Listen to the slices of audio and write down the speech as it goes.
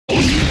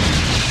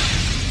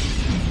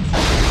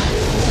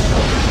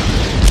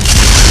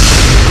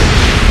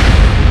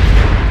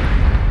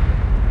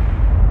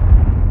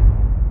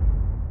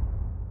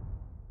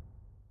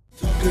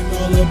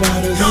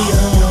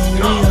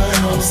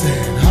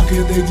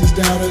just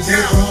doubt us? They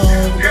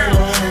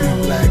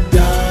wrong. Black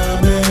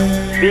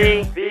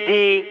Diamond.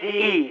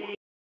 BDE.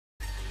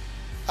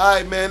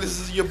 Alright, man, this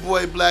is your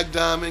boy Blaqk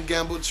Dymn,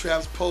 Gamble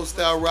Traps, Post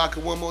Style Rocker,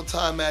 one more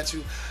time at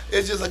you.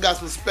 It's just I got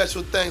some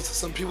special thanks to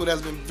some people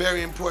that's been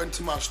very important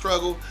to my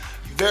struggle,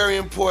 very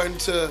important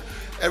to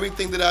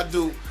everything that I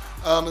do,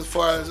 as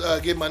far as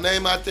getting my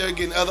name out there,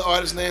 getting other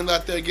artists' names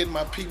out there, getting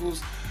my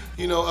people's,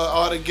 you know,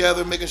 all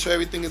together, making sure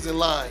everything is in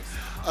line.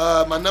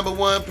 My number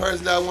one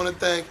person that I want to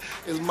thank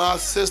is my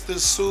sister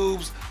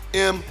Subs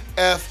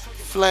MF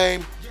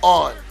Flame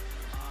On.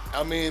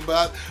 I mean, but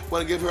I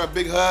want to give her a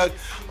big hug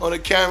on the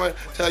camera,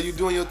 tell her you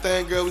doing your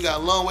thing, girl. We got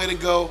a long way to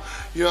go,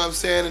 you know what I'm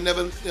saying? And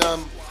never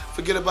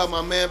forget about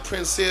my man,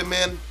 Prince Sid,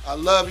 man. I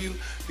love you.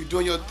 You're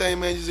doing your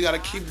thing, man. You just got to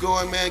keep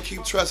going, man.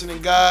 Keep trusting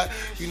in God.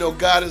 You know,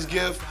 God is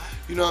gift.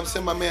 You know what I'm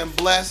saying? My man,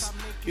 Bless.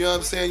 You know what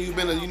I'm saying? You've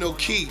been a, you know,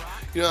 key,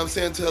 you know what I'm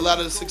saying, to a lot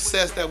of the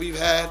success that we've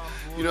had,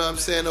 you know what I'm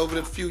saying, over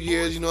the few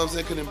years, you know what I'm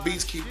saying, because the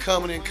beats keep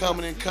coming and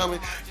coming and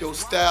coming. Your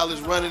style is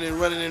running and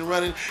running and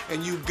running,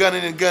 and you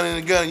gunning and gunning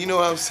and gunning, you know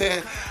what I'm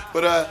saying?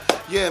 But,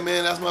 yeah,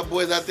 man, that's my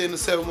boys out there in the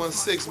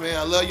 716, man.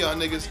 I love y'all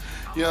niggas,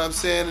 you know what I'm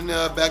saying, and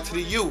back to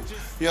the you.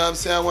 You know what I'm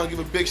saying? I want to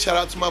give a big shout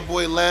out to my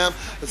boy Lamb,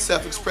 the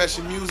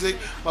Self-Expression Music,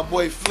 my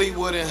boy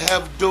Fleetwood and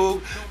Hef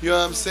Dude, you know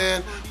what I'm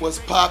saying? What's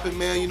poppin',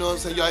 man, you know what I'm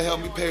saying? Y'all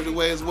helped me pave the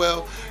way as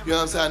well, you know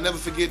what I'm saying? I never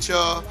forget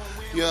y'all,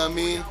 you know what I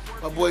mean?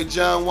 My boy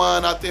John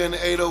Juan out there in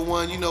the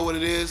 801, you know what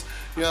it is.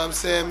 You know what I'm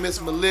saying? Miss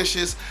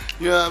Malicious,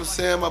 you know what I'm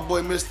saying? My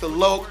boy Mr.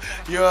 Loke,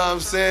 you know what I'm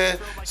saying?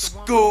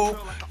 Scoop,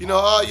 you know,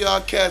 all y'all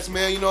cats,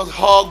 man. You know,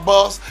 Hog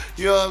Boss,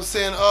 you know what I'm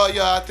saying? All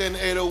y'all out there in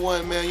the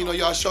 801, man. You know,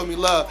 y'all show me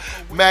love.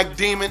 Mac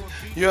Demon,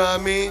 you know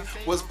what I mean?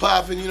 What's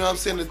poppin', you know what I'm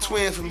saying? The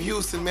twins from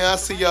Houston, man. I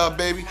see y'all,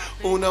 baby.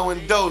 Uno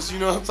and Dos, you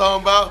know what I'm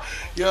talking about?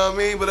 You know what I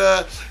mean?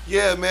 But,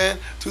 yeah, man,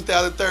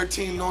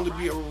 2013 known to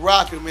be a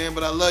rocker, man.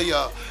 But I love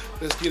y'all.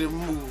 Let's get it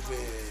moving.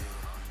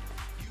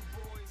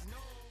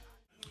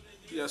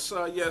 Yes,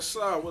 sir. Yes,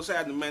 sir. What's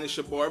happening, man? It's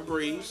your boy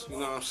Breez. You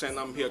know what I'm saying?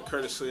 I'm here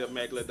courtesy of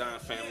MEGLADON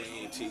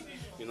Family Ent.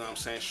 You know what I'm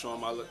saying? Showing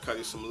my look,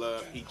 cutting some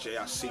love. Ejai,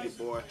 I see you,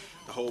 boy.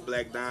 The whole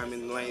Black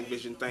Diamond Lane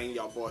Vision thing.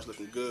 Y'all boys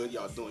looking good.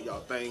 Y'all doing y'all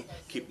thing.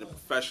 Keeping it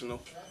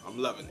professional. I'm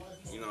loving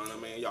it. You know what I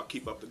mean? Y'all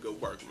keep up the good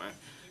work, man.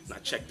 Now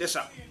check this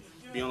out.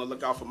 Be on the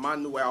lookout for my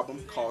new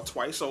album called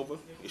Twice Over.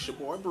 It's your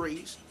boy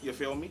Breez. You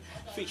feel me?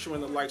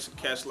 Featuring the likes of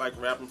cats like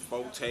Rappin'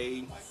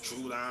 Forte,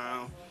 Drew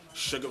Down,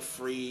 Sugar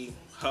Free,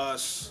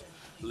 Hus,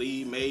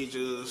 Lee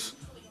Majors,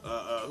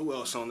 who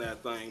else on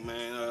that thing,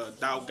 man?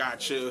 Doubt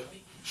Gotcha,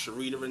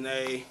 Sharita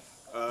Renee,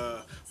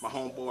 my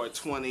homeboy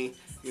 20,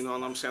 you know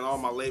what I'm saying? All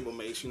my label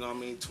mates, you know what I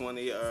mean?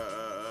 20,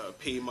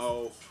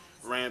 Pimo,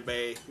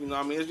 Rambe, you know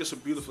what I mean? It's just a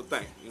beautiful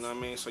thing, you know what I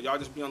mean? So y'all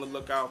just be on the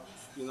lookout,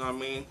 you know what I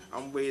mean?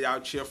 I'm way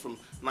out here from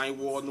Ninth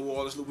Ward, New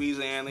Orleans,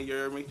 Louisiana, you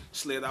heard me?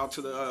 Slid out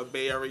to the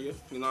Bay Area,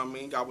 you know what I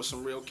mean? Got with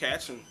some real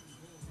cats and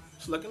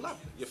it's looking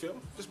lovely, you feel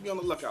me? Just be on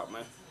the lookout,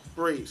 man.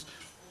 Breez.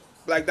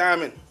 Blaqk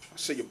Dymn, I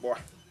see you, boy.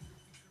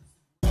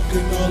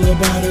 Talking all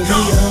about us,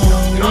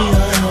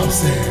 I'm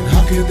saying,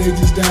 how could they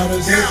just doubt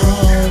us? They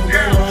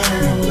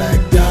wrong.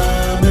 Black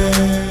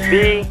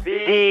Diamond.